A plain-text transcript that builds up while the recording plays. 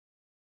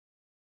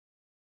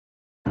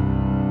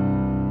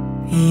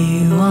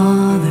You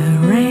are the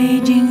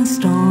raging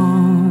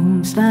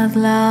storms that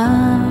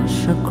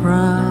lash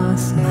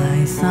across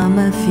my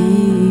summer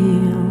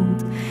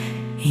field.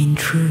 In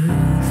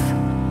truth,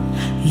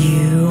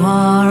 you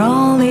are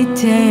all it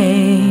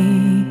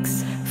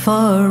takes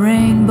for a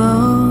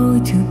rainbow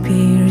to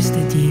pierce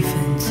the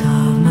defense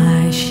of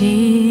my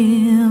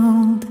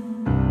shield.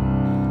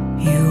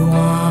 You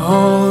are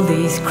all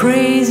these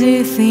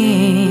crazy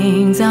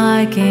things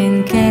I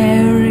can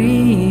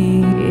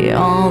carry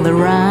all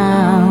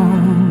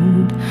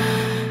around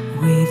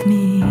with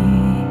me.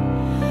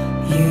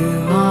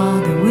 You are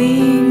the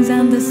wings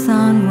and the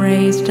sun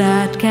rays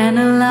that can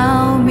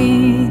allow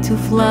me to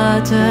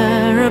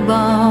flutter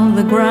above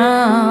the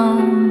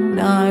ground.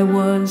 I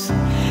was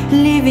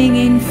living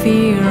in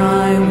fear,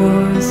 I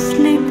was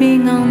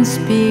sleeping on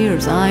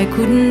spears. I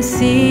couldn't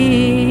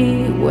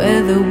see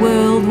where the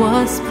world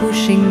was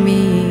pushing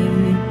me.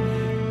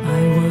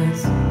 I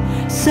was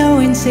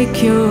so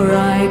insecure,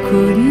 I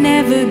could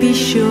never be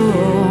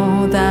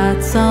sure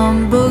that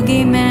some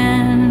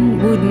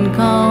bogeyman wouldn't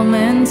come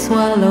and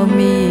swallow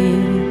me.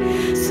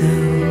 So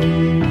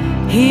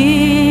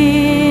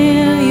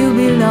here you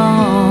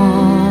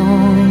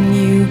belong,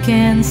 you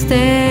can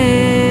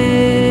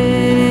stay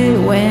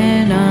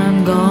when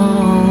I'm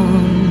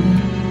gone.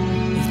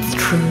 It's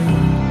true,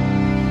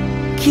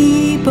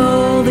 keep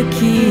all the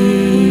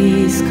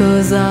keys,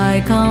 'cause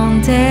I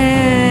can't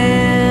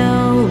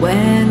tell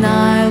when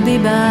I'll be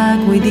back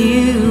with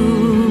you.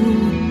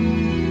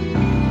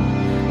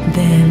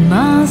 There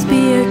must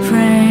be a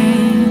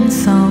train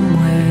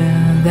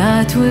somewhere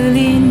that will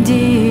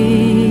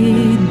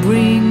indeed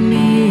bring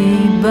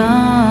me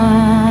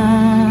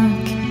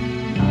back.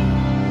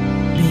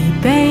 Be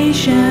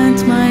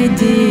patient, my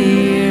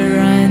dear,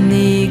 and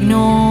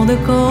ignore the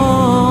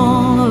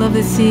call of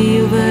the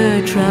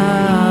silver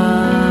tracks.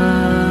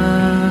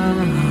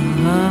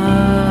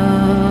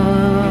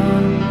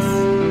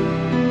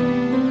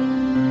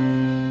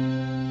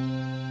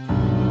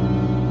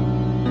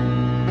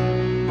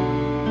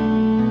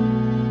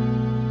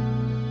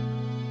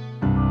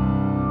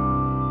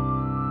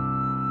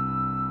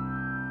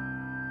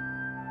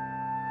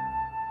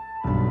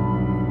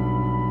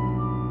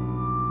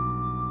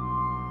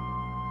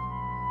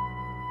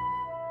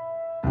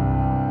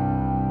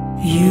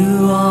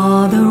 You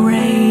are the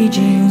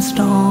raging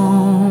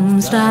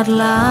storms that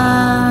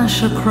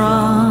lash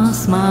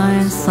across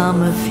my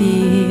summer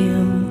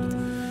field.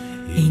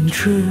 In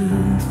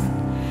truth,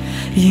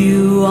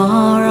 you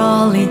are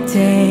all it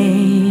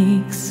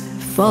takes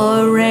for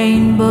a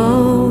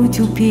rainbow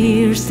to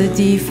pierce the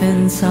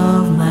defense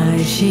of my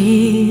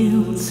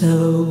shield. So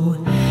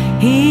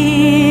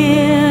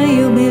here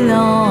you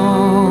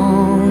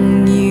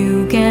belong,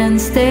 you can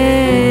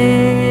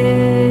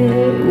stay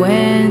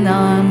when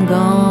I'm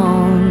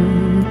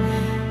gone.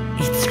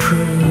 It's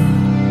true,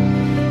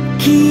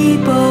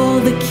 keep all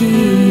the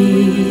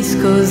keys,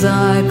 'cause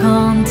I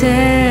can't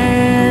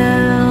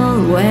tell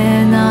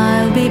when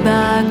I'll be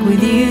back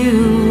with you.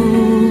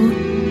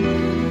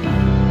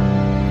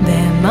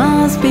 There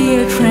must be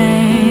a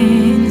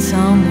train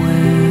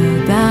somewhere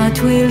that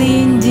will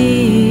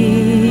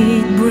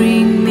indeed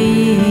bring me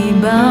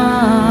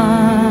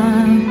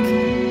back.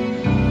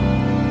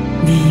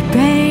 Be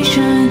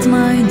patient,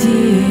 my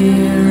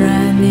dear,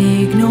 and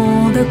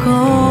ignore the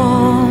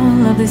call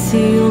of the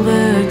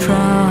silver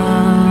track.